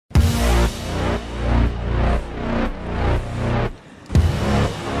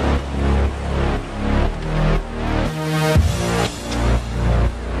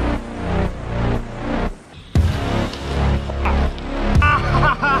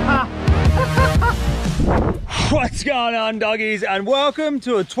What's going on, doggies, and welcome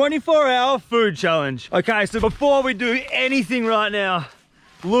to a 24-hour food challenge. Okay, so before we do anything right now,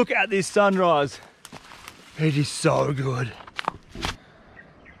 look at this sunrise. It is so good.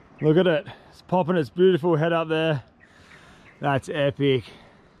 Look at it. It's popping its beautiful head up there. That's epic.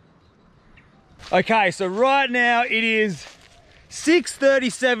 Okay, so right now it is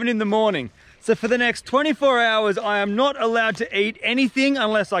 6:37 in the morning. So for the next 24 hours, I am not allowed to eat anything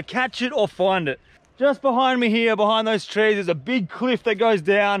unless I catch it or find it. Just behind me here, behind those trees, there's a big cliff that goes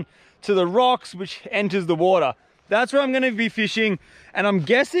down to the rocks, which enters the water. That's where I'm gonna be fishing, and I'm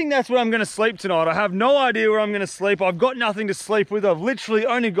guessing that's where I'm gonna sleep tonight. I have no idea where I'm gonna sleep. I've got nothing to sleep with. I've literally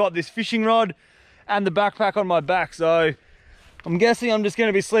only got this fishing rod and the backpack on my back. So I'm guessing I'm just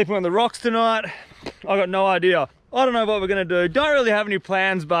gonna be sleeping on the rocks tonight. I got no idea. I don't know what we're gonna do. Don't really have any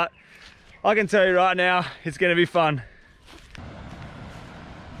plans, but I can tell you right now, it's gonna be fun.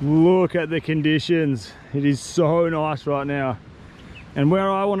 Look at the conditions. It is so nice right now. And where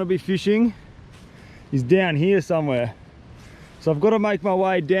I want to be fishing is down here somewhere. So I've got to make my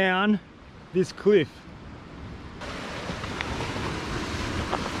way down this cliff.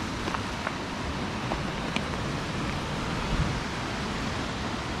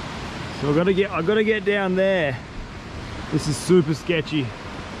 So I've got to get down there. This is super sketchy.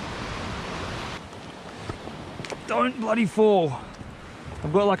 Don't bloody fall.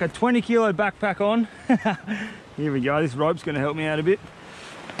 I've got like a 20 kilo backpack on. Here we go, this rope's gonna help me out a bit.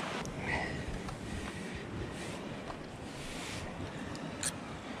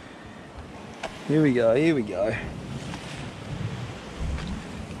 Here we go, here we go.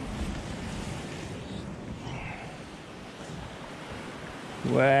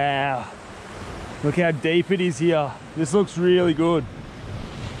 Wow. Look how deep it is here. This looks really good.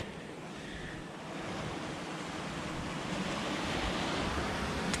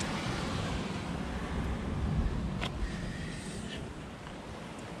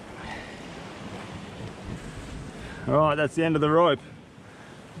 All right, that's the end of the rope.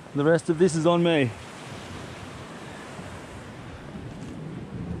 The rest of this is on me.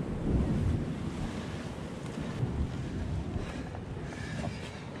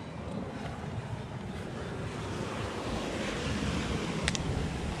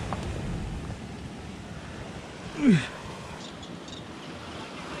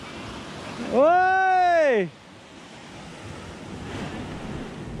 Oi!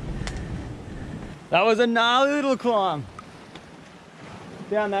 That was a gnarly little climb.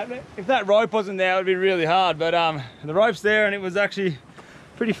 Down that, if that rope wasn't there, it would be really hard, but the rope's there and it was actually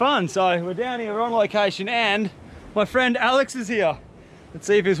pretty fun. So we're down here, we're on location, and my friend Alex is here. Let's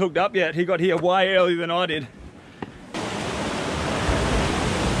see if he's hooked up yet. He got here way earlier than I did.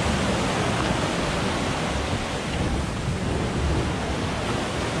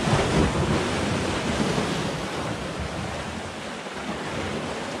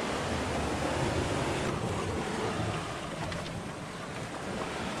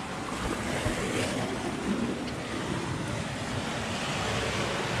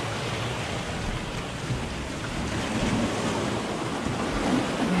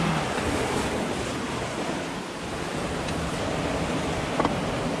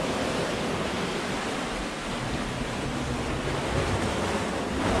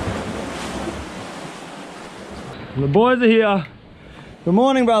 The boys are here. Good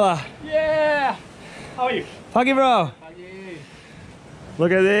morning, brother. Yeah! How are you? Huggy, bro. Huggy.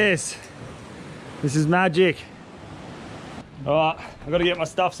 Look at this. This is magic. All right, I've got to get my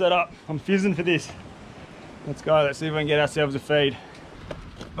stuff set up. I'm fizzing for this. Let's go, let's see if we can get ourselves a feed.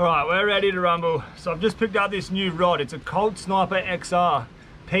 All right, we're ready to rumble. So I've just picked up this new rod. It's a Colt Sniper XR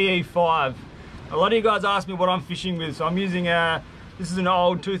PE5. A lot of you guys asked me what I'm fishing with. So I'm using this is an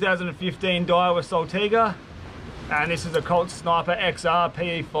old 2015 Daiwa Saltiga. And this is a Colt Sniper XR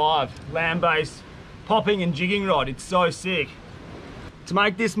PE5, land-based popping and jigging rod. It's so sick. To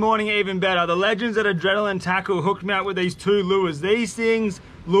make this morning even better, the legends at Adrenaline Tackle hooked me up with these two lures. These things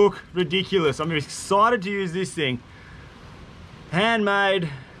look ridiculous. I'm excited to use this thing. Handmade,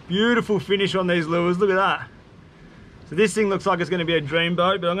 beautiful finish on these lures, look at that. So this thing looks like it's gonna be a dream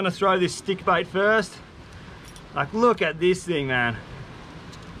boat, but I'm gonna throw this stick bait first. Like, look at this thing, man.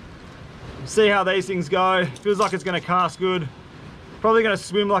 See how these things go. Feels like it's gonna cast good. Probably gonna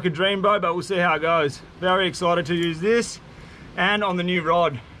swim like a dream boat, but we'll see how it goes. Very excited to use this and on the new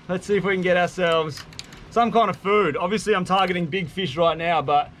rod. Let's see if we can get ourselves some kind of food. Obviously I'm targeting big fish right now,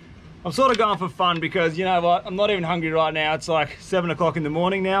 but I'm sort of going for fun because you know what? I'm not even hungry right now. It's like 7 o'clock in the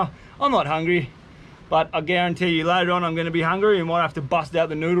morning now. I'm not hungry, but I guarantee you later on I'm gonna be hungry and might have to bust out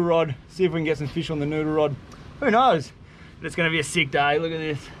the noodle rod, see if we can get some fish on the noodle rod. Who knows? But it's gonna be a sick day, look at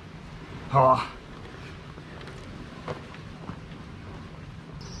this. Oh.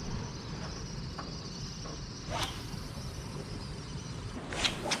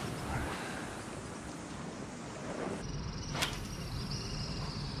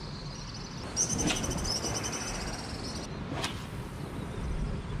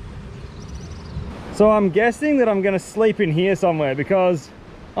 So I'm guessing that I'm gonna sleep in here somewhere because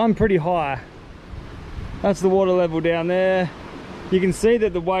I'm pretty high. That's the water level down there. You can see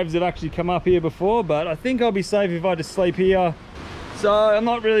that the waves have actually come up here before, but I think I'll be safe if I just sleep here. So I'm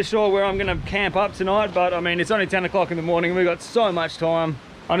not really sure where I'm gonna camp up tonight, but I mean, it's only 10 o'clock in the morning. We've got so much time.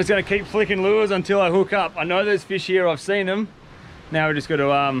 I'm just gonna keep flicking lures until I hook up. I know there's fish here, I've seen them. Now we just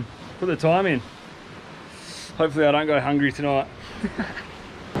gotta put the time in. Hopefully I don't go hungry tonight.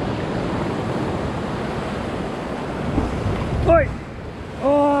 Oi!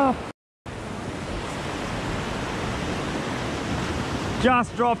 Oh!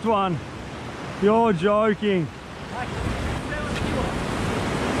 Just dropped one. You're joking.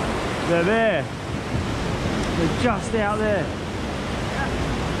 They're there. They're just out there.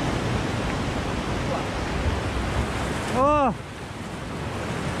 Oh!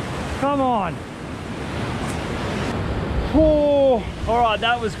 Come on. Oh! Alright,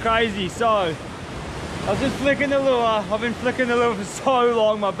 that was crazy. So, I was just flicking the lure. I've been flicking the lure for so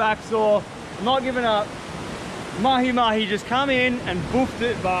long, my back's sore. I'm not giving up. Mahi just come in and boofed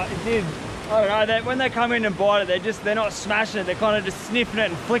it, but it did. I don't know, when they come in and bite it, they're not smashing it, they're kind of just sniffing it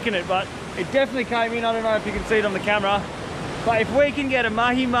and flicking it, but it definitely came in. I don't know if you can see it on the camera, but if we can get a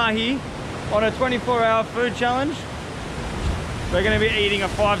mahi on a 24-hour food challenge, we're going to be eating a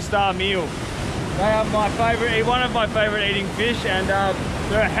 5-star meal. They are my favorite, one of my favorite eating fish, and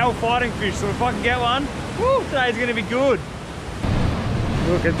they're a hell fighting fish, so if I can get one, woo, today's going to be good.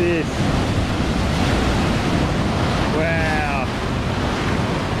 Look at this. Wow.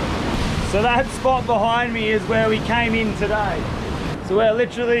 So that spot behind me is where we came in today. So we're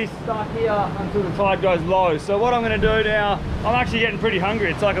literally stuck here until the tide goes low. So what I'm going to do now, I'm actually getting pretty hungry.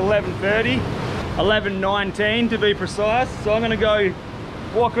 It's like 11:30, 11:19 to be precise. So I'm going to go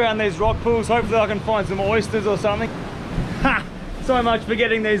walk around these rock pools. Hopefully I can find some oysters or something. Ha! So much for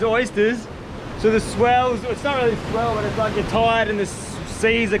getting these oysters. So the swells, it's not really swell, but it's like you're tired and the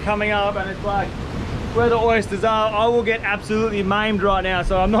seas are coming up and it's like where the oysters are. I will get absolutely maimed right now,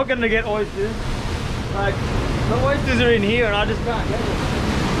 so I'm not going to get oysters. Like, the oysters are in here and I just can't get them.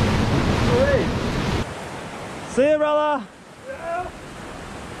 See ya, brother. Yeah.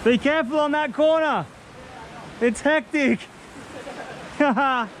 Be careful on that corner. It's hectic.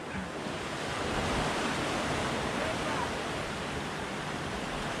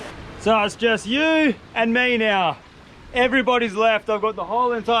 So it's just you and me now. Everybody's left. I've got the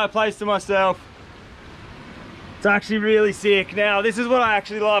whole entire place to myself. It's actually really sick. Now, this is what I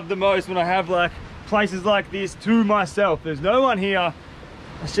actually love the most when I have like places like this to myself. There's no one here.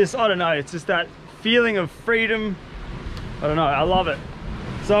 It's just, I don't know, it's just that feeling of freedom. I don't know, I love it.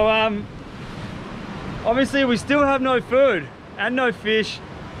 So, obviously we still have no food and no fish,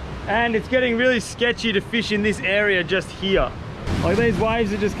 and it's getting really sketchy to fish in this area just here. Like, these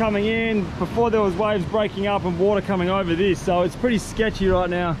waves are just coming in. Before there was waves breaking up and water coming over this, so it's pretty sketchy right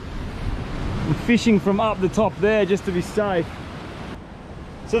now. I'm fishing from up the top there just to be safe.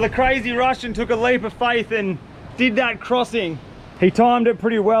 So the crazy Russian took a leap of faith and did that crossing. He timed it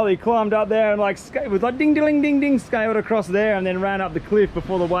pretty well. He climbed up there and like, it was like ding ding ding ding, scaled across there and then ran up the cliff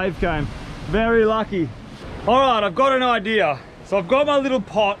before the wave came. Very lucky. All right, I've got an idea. So I've got my little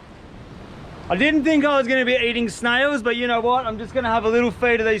pot. I didn't think I was going to be eating snails, but you know what? I'm just going to have a little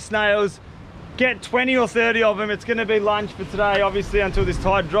feed of these snails. Get 20 or 30 of them. It's going to be lunch for today, obviously, until this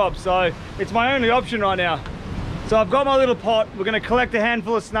tide drops. So it's my only option right now. So I've got my little pot. We're going to collect a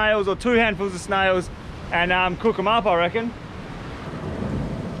handful of snails or 2 handfuls of snails and cook them up, I reckon.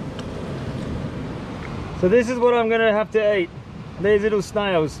 So this is what I'm going to have to eat. These little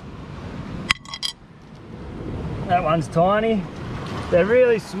snails. That one's tiny. They're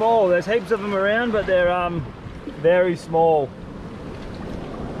really small. There's heaps of them around, but they're very small.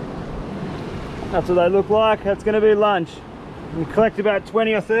 That's what they look like. That's going to be lunch. We'll collect about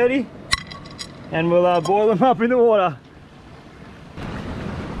 20 or 30 and we'll boil them up in the water.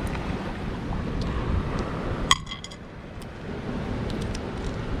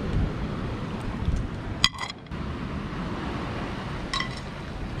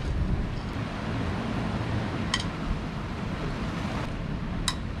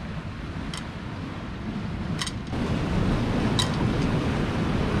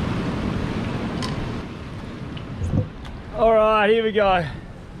 All right, here we go.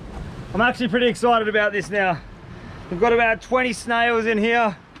 I'm actually pretty excited about this now. We've got about 20 snails in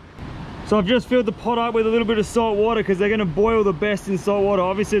here. So I've just filled the pot up with a little bit of salt water because they're going to boil the best in salt water.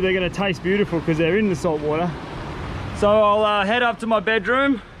 Obviously they're going to taste beautiful because they're in the salt water. So I'll head up to my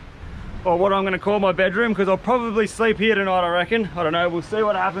bedroom, or what I'm going to call my bedroom, because I'll probably sleep here tonight, I reckon. I don't know, we'll see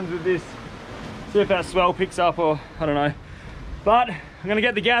what happens with this. See if that swell picks up, or I don't know. But I'm going to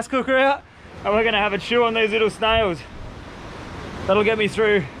get the gas cooker out and we're gonna have a chew on these little snails. That'll get me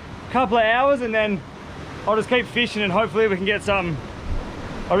through a couple of hours, and then I'll just keep fishing and hopefully we can get something.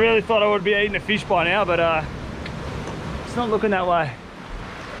 I really thought I would be eating a fish by now, but it's not looking that way.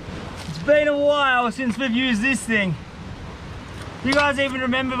 It's been a while since we've used this thing. You guys even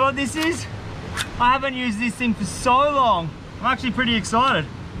remember what this is? I haven't used this thing for so long. I'm actually pretty excited.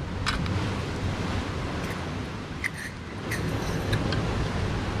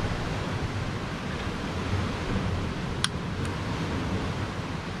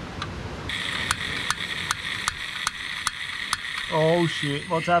 Oh shit,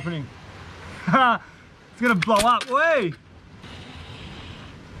 what's happening? It's gonna blow up, way!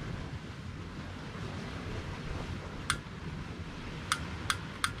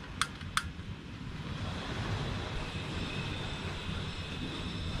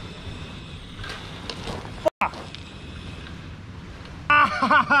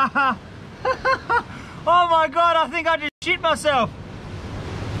 Oh my god, I think I just shit myself.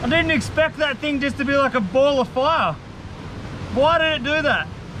 I didn't expect that thing just to be like a ball of fire. Why did it do that?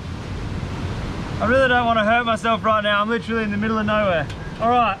 I really don't want to hurt myself right now. I'm literally in the middle of nowhere. All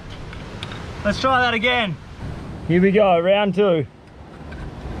right, let's try that again. Here we go, round two.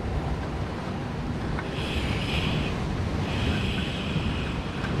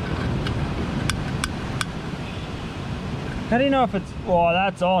 How do you know if it's, oh,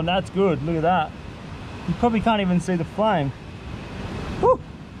 that's on, that's good, look at that. You probably can't even see the flame. Whew.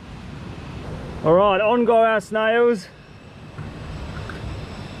 All right, on go our snails.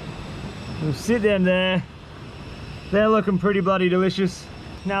 We'll sit them there. They're looking pretty bloody delicious.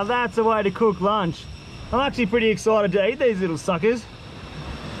 Now that's a way to cook lunch. I'm actually pretty excited to eat these little suckers.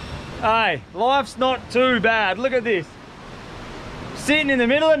 Hey, life's not too bad. Look at this. Sitting in the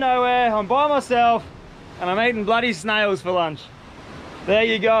middle of nowhere, I'm by myself, and I'm eating bloody snails for lunch. There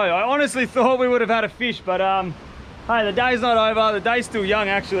you go. I honestly thought we would have had a fish, but hey, the day's not over. The day's still young,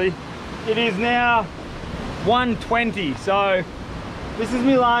 actually. It is now 1:20, so this is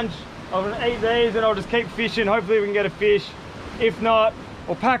my lunch. I'm gonna eat these and I'll just keep fishing. Hopefully we can get a fish. If not,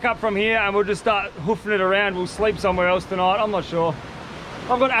 we'll pack up from here and we'll just start hoofing it around. We'll sleep somewhere else tonight. I'm not sure.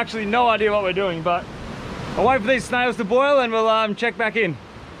 I've got actually no idea what we're doing, but I'll wait for these snails to boil and we'll check back in.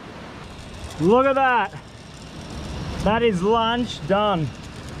 Look at that. That is lunch done.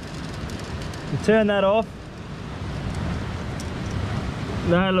 We'll turn that off.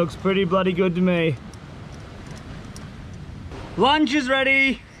 That looks pretty bloody good to me. Lunch is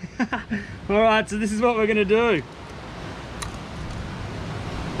ready. All right, so this is what we're gonna do.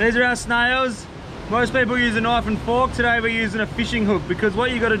 These are our snails. Most people use a knife and fork. Today we're using a fishing hook, because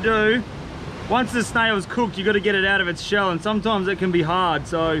what you gotta do, once the snail's cooked, you gotta get it out of its shell, and sometimes it can be hard.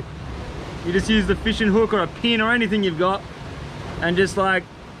 So you just use the fishing hook or a pin or anything you've got, and just like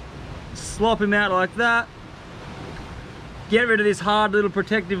slop him out like that. Get rid of this hard little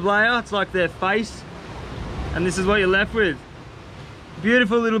protective layer. It's like their face, and this is what you're left with.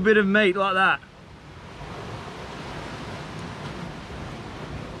 Beautiful little bit of meat like that.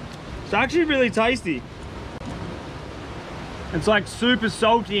 It's actually really tasty. It's like super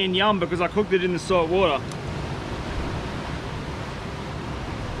salty and yum because I cooked it in the salt water.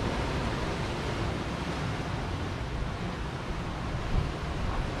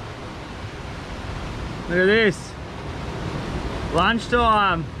 Look at this.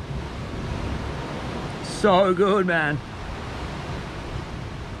 Lunchtime. So good, man.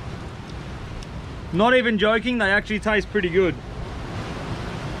 Not even joking, they actually taste pretty good.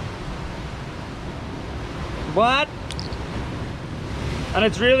 What? And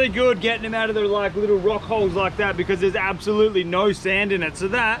it's really good getting them out of their like little rock holes like that, because there's absolutely no sand in it. So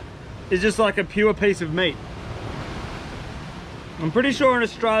that is just like a pure piece of meat. I'm pretty sure in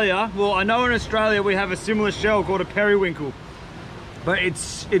Australia, well, I know in Australia we have a similar shell called a periwinkle, but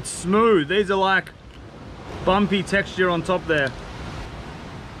it's smooth. These are like bumpy texture on top there.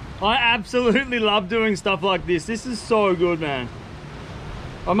 I absolutely love doing stuff like this. This is so good, man.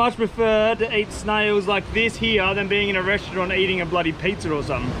 I much prefer to eat snails like this here than being in a restaurant eating a bloody pizza or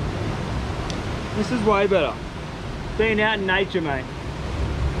something. This is way better. Being out in nature, mate.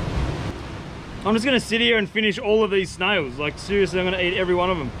 I'm just gonna sit here and finish all of these snails. Like seriously, I'm gonna eat every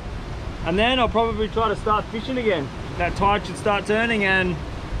one of them. And then I'll probably try to start fishing again. That tide should start turning and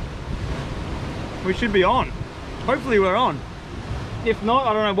we should be on. Hopefully we're on. If not,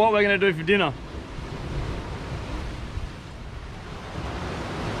 I don't know what we're gonna do for dinner.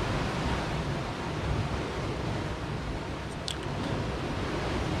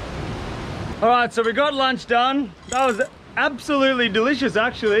 All right, so we got lunch done. That was absolutely delicious,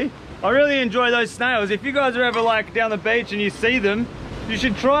 actually. I really enjoy those snails. If you guys are ever like down the beach and you see them, You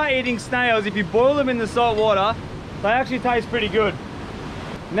should try eating snails. If you boil them in the salt water, they actually taste pretty good.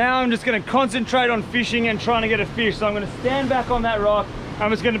 Now I'm just gonna concentrate on fishing and trying to get a fish. So I'm gonna stand back on that rock. I'm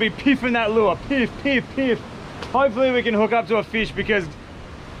just gonna be piffing that lure, piff, piff, piff. Hopefully we can hook up to a fish, because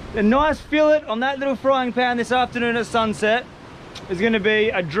a nice fillet on that little frying pan this afternoon at sunset is gonna be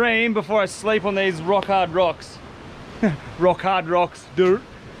a dream before I sleep on these rock hard rocks. Rock hard rocks, dirt.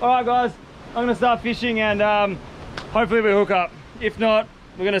 All right guys, I'm gonna start fishing and hopefully we hook up. If not,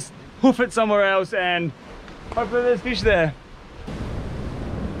 we're gonna hoof it somewhere else and hopefully there's fish there.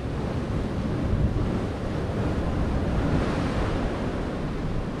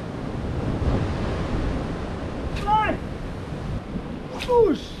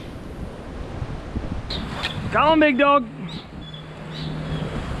 Whoosh. Come on, big dog.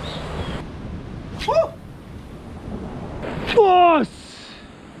 Woo. Boss.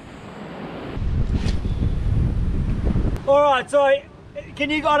 All right, so I don't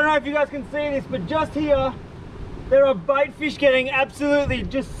know if you guys can see this, but just here, there are bait fish getting absolutely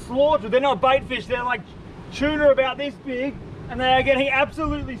just slaughtered. They're not bait fish, they're like tuna about this big, and they are getting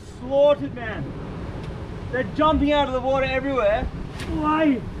absolutely slaughtered, man. They're jumping out of the water everywhere.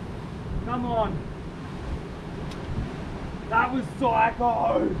 Wait, come on. That was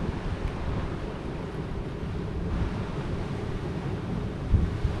psycho.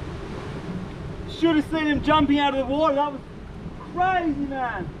 Should have seen him jumping out of the water. That was crazy,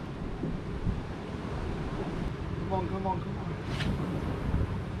 man. Come on, come on, come on.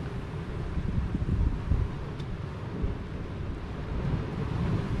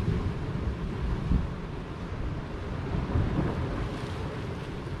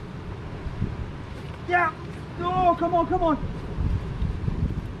 Yeah. No, come on, come on.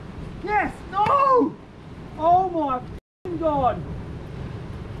 Yes, no. Oh my God.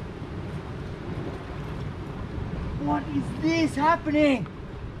 What is this happening?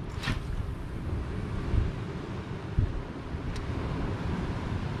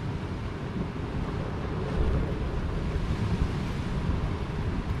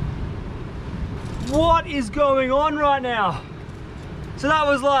 What is going on right now? So that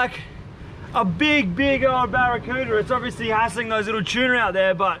was like a big old barracuda. It's obviously hassling those little tuna out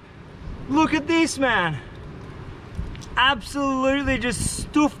there, but look at this, man. Absolutely just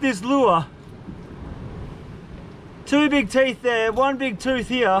stuffed this lure. Two big teeth there, one big tooth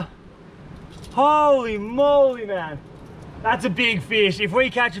here. Holy moly, man. That's a big fish. If we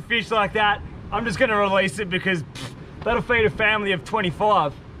catch a fish like that, I'm just gonna release it because that'll feed a family of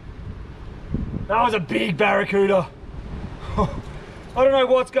 25. That was a big barracuda. I don't know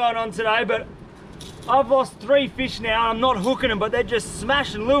what's going on today, but I've lost 3 fish now. I'm not hooking them, but they're just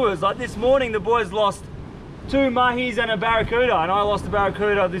smashing lures. Like this morning, the boys lost 2 mahis and a barracuda, and I lost a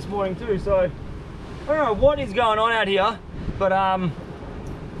barracuda this morning too. So I don't know what is going on out here, but I'm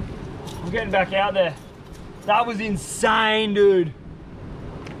getting back out there. That was insane, dude.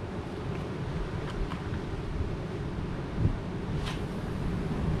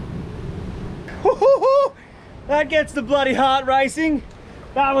 That gets the bloody heart racing.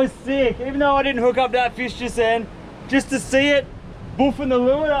 That was sick. Even though I didn't hook up that fish just then, just to see it boofing the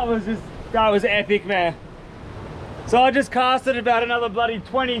lure, that was epic, man. So I just casted about another bloody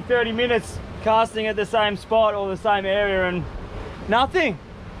 20-30 minutes casting at the same spot or the same area and nothing.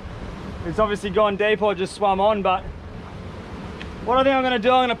 It's obviously gone deep or just swum on, but what I think I'm gonna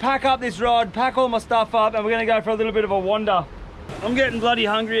do, I'm gonna pack up this rod, pack all my stuff up, and we're gonna go for a little bit of a wander. I'm getting bloody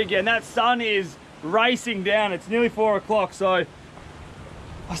hungry again. That sun is racing down. It's nearly 4 o'clock, so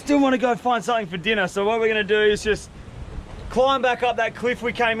I still want to go find something for dinner. So what we're going to do is just climb back up that cliff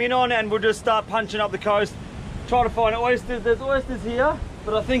we came in on, and we'll just start punching up the coast, try to find oysters. There's oysters here,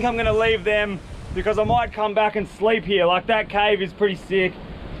 but I think I'm going to leave them because I might come back and sleep here. Like, that cave is pretty sick.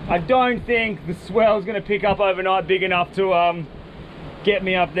 I don't think the swell's going to pick up overnight big enough to get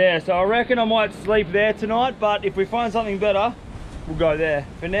me up there. So I reckon I might sleep there tonight, but if we find something better, we'll go there.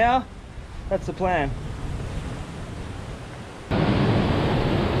 For now, that's the plan.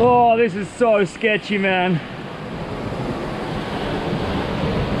 Oh, this is so sketchy, man.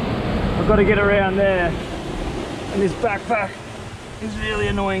 I've got to get around there. And this backpack is really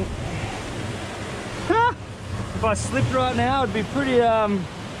annoying. If I slipped right now, I'd be pretty,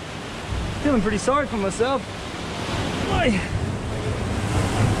 feeling pretty sorry for myself. Oy.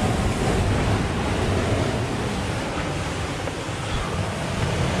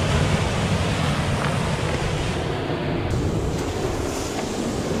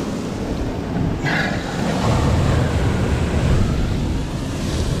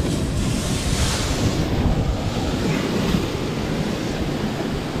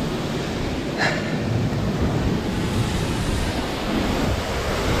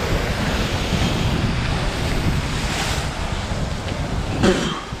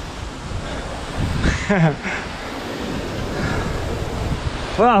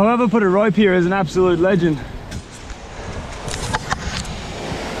 Wow, whoever put a rope here is an absolute legend.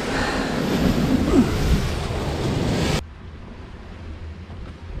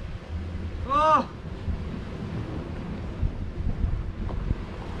 Oh.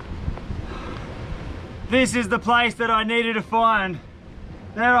 This is the place that I needed to find.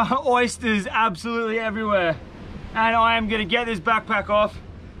 There are oysters absolutely everywhere. And I am gonna get this backpack off,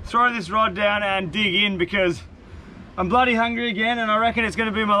 throw this rod down and dig in because I'm bloody hungry again and I reckon it's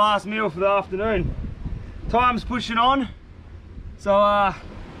gonna be my last meal for the afternoon. Time's pushing on. So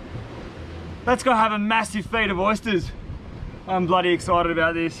let's go have a massive feed of oysters. I'm bloody excited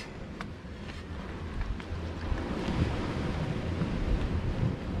about this.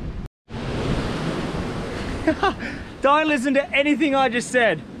 Don't listen to anything I just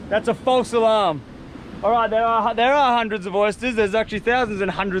said. That's a false alarm. All right, there are hundreds of oysters. There's actually thousands and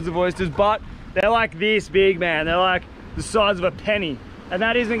hundreds of oysters, but they're like this big, man. They're like the size of a penny. And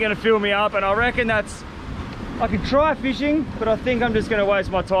that isn't gonna fill me up. And I reckon I could try fishing, but I think I'm just gonna waste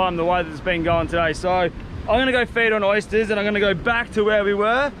my time the way that it's been going today. So I'm gonna go feed on oysters and I'm gonna go back to where we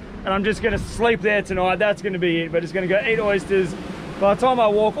were and I'm just gonna sleep there tonight. That's gonna be it, but just gonna go eat oysters. By the time I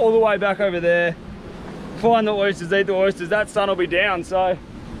walk all the way back over there, find the oysters, eat the oysters, that sun will be down. So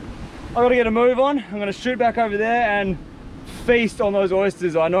I've got to get a move on. I'm going to shoot back over there and feast on those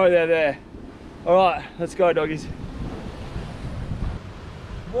oysters. I know they're there. All right, let's go, doggies.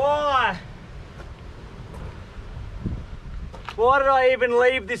 Why? Why did I even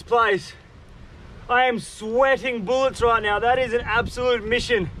leave this place? I am sweating bullets right now. That is an absolute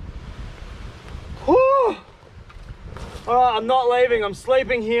mission. Whew. All right, I'm not leaving. I'm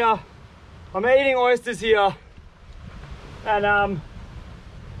sleeping here. I'm eating oysters here. And I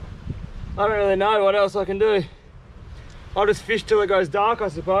don't really know what else I can do. I'll just fish till it goes dark, I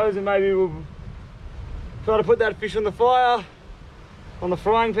suppose, and maybe we'll try to put that fish on the fire, on the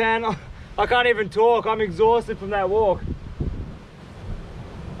frying pan. I can't even talk, I'm exhausted from that walk.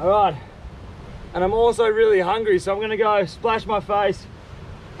 All right, and I'm also really hungry, so I'm gonna go splash my face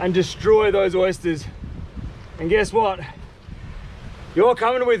and destroy those oysters. And guess what? You're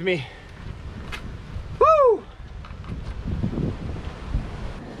coming with me. Woo!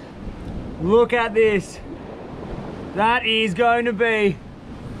 Look at this. That is going to be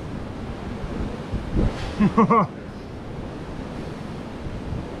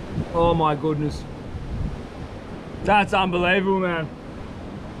oh my goodness. That's unbelievable, man.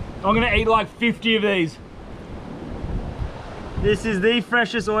 I'm gonna eat like 50 of these. This is the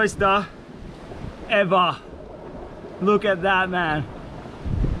freshest oyster ever. Look at that, man.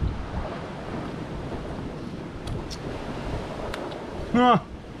 Huh.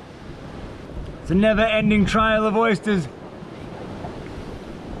 It's a never-ending trail of oysters.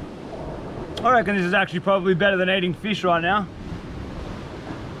 I reckon this is actually probably better than eating fish right now.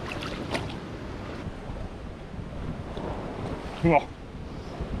 Oh.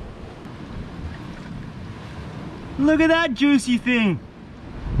 Look at that juicy thing.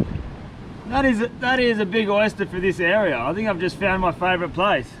 That is a big oyster for this area. I think I've just found my favorite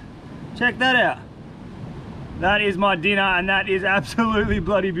place. Check that out. That is my dinner and that is absolutely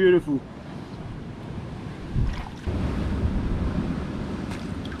bloody beautiful.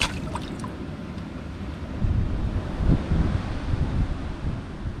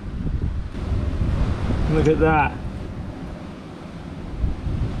 Look at that.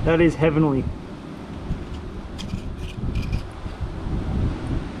 That is heavenly.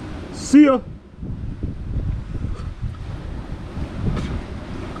 See ya.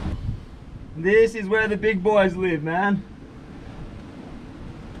 This is where the big boys live, man.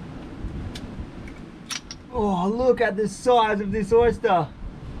 Oh, look at the size of this oyster.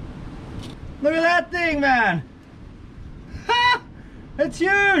 Look at that thing, man. Ha! It's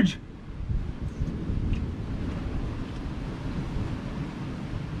huge.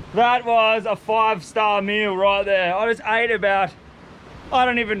 That was a 5-star meal right there. I just ate about, I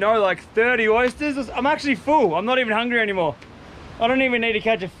don't even know, like 30 oysters. I'm actually full. I'm not even hungry anymore. I don't even need to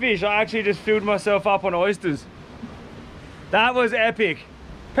catch a fish. I actually just filled myself up on oysters. That was epic.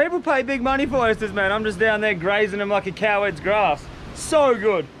 People pay big money for oysters, man. I'm just down there grazing them like a cow eats grass. So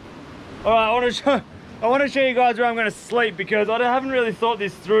good. All right, I want to show you guys where I'm going to sleep because I haven't really thought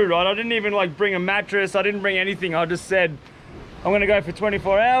this through, right? I didn't even like bring a mattress. I didn't bring anything. I just said, I'm gonna go for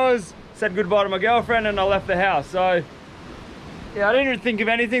 24 hours, said goodbye to my girlfriend and I left the house. So yeah, I didn't even think of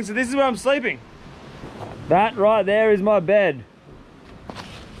anything. So this is where I'm sleeping. That right there is my bed.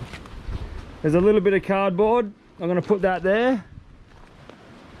 There's a little bit of cardboard. I'm gonna put that there.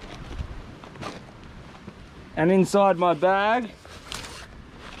 And inside my bag,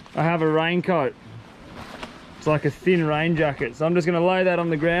 I have a raincoat. It's like a thin rain jacket. So I'm just gonna lay that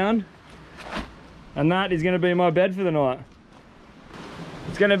on the ground, and that is gonna be my bed for the night.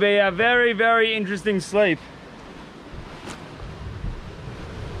 It's gonna be a very, very interesting sleep.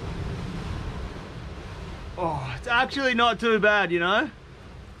 Oh, it's actually not too bad, you know?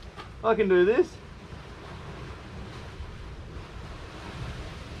 I can do this.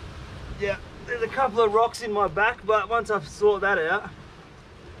 Yeah, there's a couple of rocks in my back, but once I've sorted that out.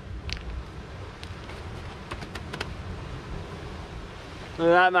 Look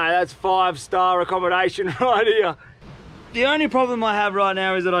at that, mate, that's 5-star accommodation right here. The only problem I have right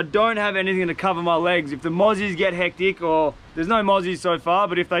now is that I don't have anything to cover my legs. If the mozzies get hectic, or there's no mozzies so far,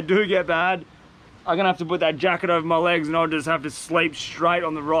 but if they do get bad, I'm gonna have to put that jacket over my legs and I'll just have to sleep straight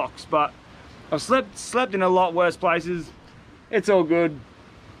on the rocks. But I've slept in a lot worse places. It's all good.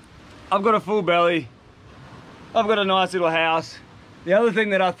 I've got a full belly. I've got a nice little house. The other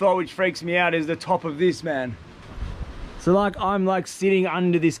thing that I thought which freaks me out is the top of this, man. So like, I'm like sitting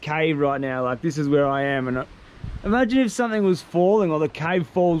under this cave right now. Like, this is where I am. And imagine if something was falling or the cave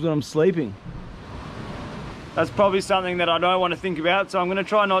falls when I'm sleeping. That's probably something that I don't want to think about, so I'm gonna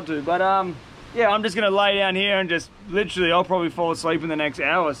try not to. But yeah, I'm just gonna lay down here and just literally, I'll probably fall asleep in the next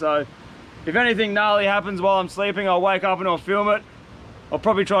hour. So if anything gnarly happens while I'm sleeping, I'll wake up and I'll film it. I'll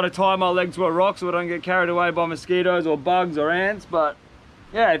probably try to tie my leg to a rock so I don't get carried away by mosquitoes or bugs or ants. But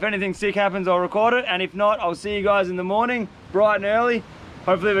yeah, if anything sick happens, I'll record it. And if not, I'll see you guys in the morning, bright and early.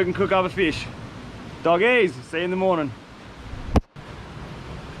 Hopefully we can cook up a fish. Doggies, see you in the morning.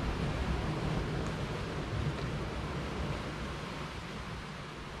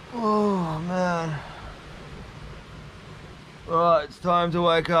 Oh man. Right, it's time to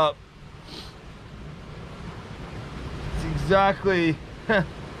wake up. It's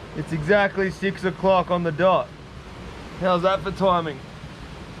exactly 6 o'clock on the dot. How's that for timing?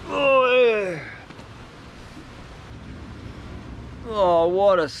 Oh yeah. Oh,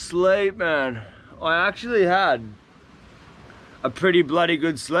 what a sleep, man. I actually had a pretty bloody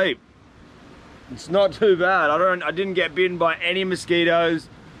good sleep. It's not too bad. I didn't get bitten by any mosquitoes.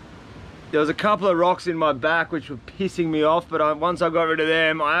 There was a couple of rocks in my back which were pissing me off, but once I got rid of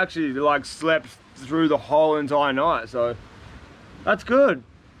them, I actually like slept through the whole entire night, so that's good.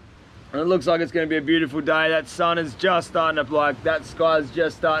 And it looks like it's going to be a beautiful day. That sun is just starting to, like, that sky's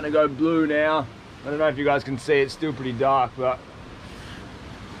just starting to go blue now. I don't know if you guys can see, it's still pretty dark, but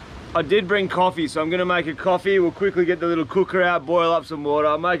I did bring coffee, so I'm going to make a coffee. We'll quickly get the little cooker out, boil up some water,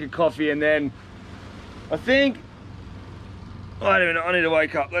 I'll make a coffee, and then I think, I don't know, I need to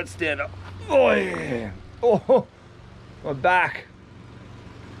wake up. Let's stand up. Oh yeah. Oh, my back.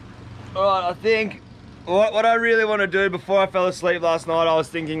 All right, I think what I really want to do before I fell asleep last night, I was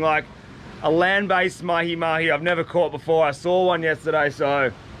thinking like a land-based mahi-mahi. I've never caught before. I saw one yesterday,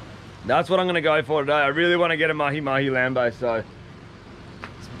 so that's what I'm going to go for today. I really want to get a mahi-mahi land-based, so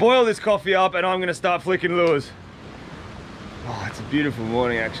let's boil this coffee up and I'm going to start flicking lures. Oh, it's a beautiful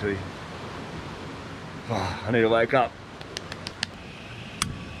morning actually. Oh, I need to wake up.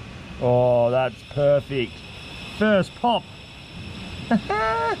 Oh, that's perfect. First pop.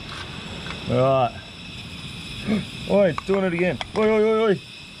 Alright. Oi, it's doing it again. Oi, oi, oi, oi.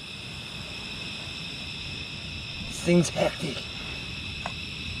 This thing's hectic.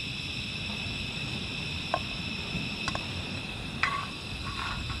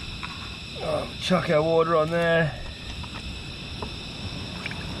 Oh, chuck our water on there.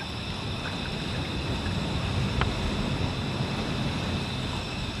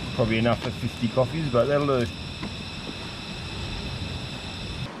 Probably enough for 50 coffees, but that'll do.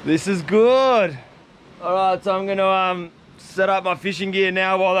 This is good. All right, so I'm gonna set up my fishing gear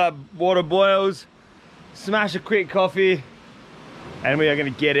now while that water boils. Smash a quick coffee, and we are gonna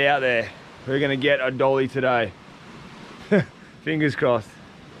get out there. We're gonna get a dolly today. Fingers crossed.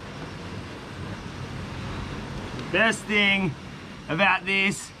 The best thing about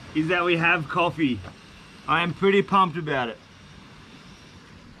this is that we have coffee. I am pretty pumped about it.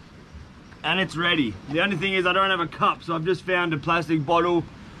 And it's ready. The only thing is I don't have a cup, so I've just found a plastic bottle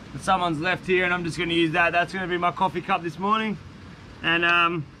that someone's left here and I'm just gonna use that. That's gonna be my coffee cup this morning.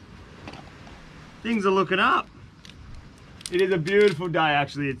 And things are looking up. It is a beautiful day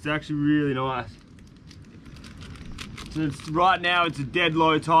actually. It's actually really nice. So it's, right now it's a dead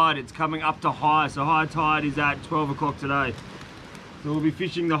low tide. It's coming up to high. So high tide is at 12 o'clock today. So we'll be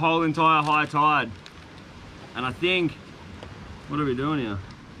fishing the whole entire high tide. And I think, what are we doing here?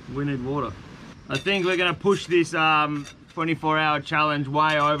 We need water. I think we're gonna push this 24-hour challenge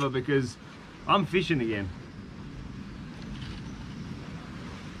way over because I'm fishing again.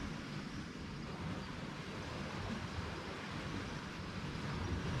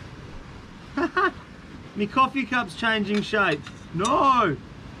 My coffee cup's changing shape. No!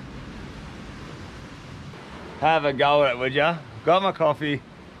 Have a go at it, would ya? Got my coffee.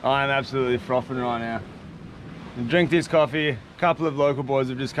 I am absolutely frothing right now. And drink this coffee. A couple of local boys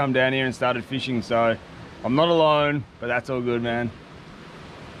have just come down here and started fishing, so I'm not alone, but that's all good, man.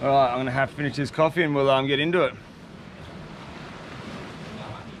 All right, I'm gonna have to finish this coffee and we'll get into it.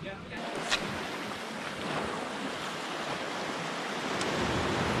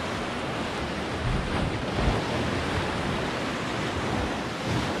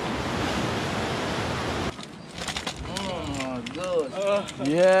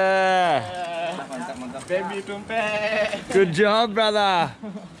 Yeah. Good job, brother.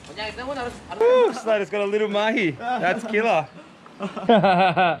 Woo, Slater's got a little mahi. That's killer.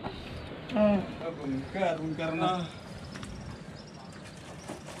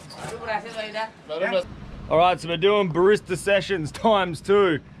 Alright, so we're doing barista sessions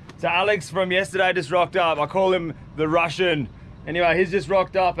 ×2. So Alex from yesterday just rocked up. I call him the Russian. Anyway, he's just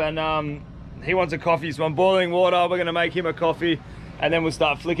rocked up and he wants a coffee, so I'm boiling water. We're gonna make him a coffee and then we'll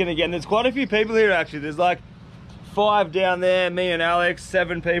start flicking again. There's quite a few people here actually. There's like 5 down there, me and Alex,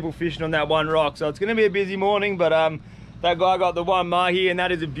 7 people fishing on that one rock. So it's gonna be a busy morning, but that guy got the one mahi and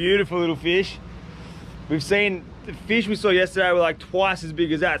that is a beautiful little fish. We've seen the fish we saw yesterday were like twice as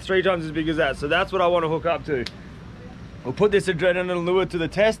big as that, 3 times as big as that. So that's what I want to hook up to. We'll put this adrenaline lure to the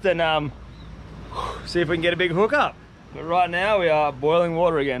test and see if we can get a big hookup. But right now we are boiling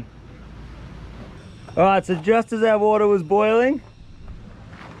water again. All right, so just as our water was boiling,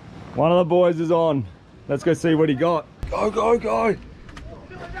 one of the boys is on. Let's go see what he got. Go, go, go.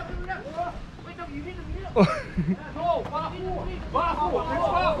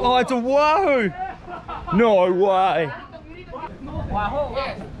 Oh, it's a wahoo. No way.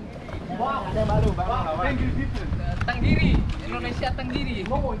 Tenggiri, Indonesia Tenggiri.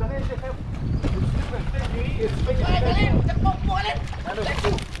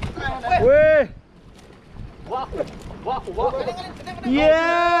 Where?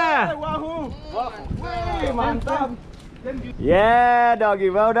 Yeah! Yeah, doggy,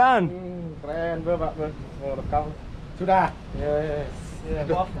 well done. Keren, Pak. Rekam. Sudah. Yes.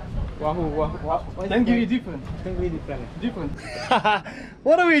 Wahoo. Tenggiri different. Different.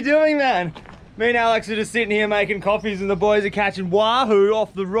 What are we doing, man? Me and Alex are just sitting here making coffees and the boys are catching wahoo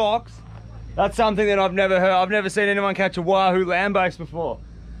off the rocks. That's something that I've never heard. I've never seen anyone catch a wahoo land-based before.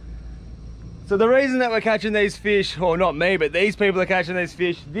 So the reason that we're catching these fish, or not me, but these people are catching these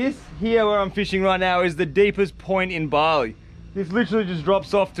fish, this here where I'm fishing right now is the deepest point in Bali. This literally just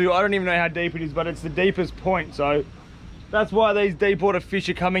drops off to, I don't even know how deep it is, but it's the deepest point. So that's why these deep water fish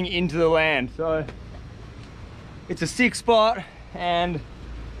are coming into the land. So it's a sick spot and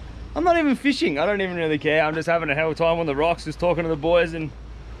I'm not even fishing. I don't even really care. I'm just having a hell of a time on the rocks, just talking to the boys. And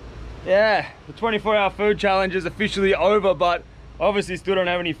yeah, the 24-hour food challenge is officially over, but obviously still don't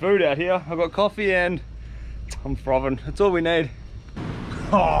have any food out here. I've got coffee and I'm frothing. That's all we need.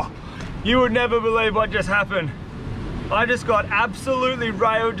 Oh, you would never believe what just happened. I just got absolutely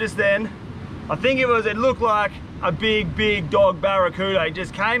railed just then. I think it looked like a big dog barracuda. It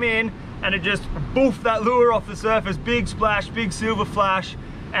just came in and it just boofed that lure off the surface. Big splash, big silver flash,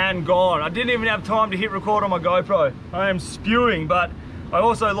 and gone. I didn't even have time to hit record on my GoPro. I am spewing, but I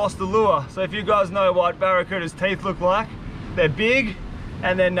also lost the lure. So if you guys know what barracuda's teeth look like, they're big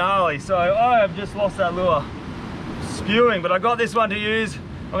and they're gnarly. So I have just lost that lure. Spewing, but I got this one to use.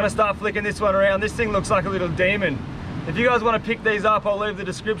 I'm gonna start flicking this one around. This thing looks like a little demon. If you guys want to pick these up, I'll leave the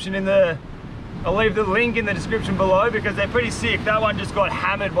link in the description below because they're pretty sick. That one just got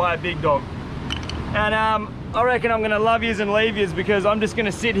hammered by a big dog. And I reckon I'm gonna love yous and leave yous because I'm just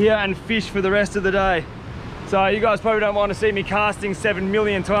gonna sit here and fish for the rest of the day. So you guys probably don't want to see me casting 7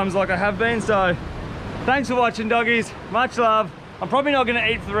 million times like I have been. So thanks for watching, doggies. Much love. I'm probably not gonna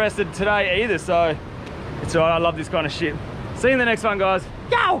eat for the rest of today either, so it's all right. I love this kind of shit. See you in the next one, guys.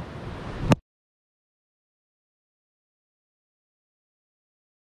 Go!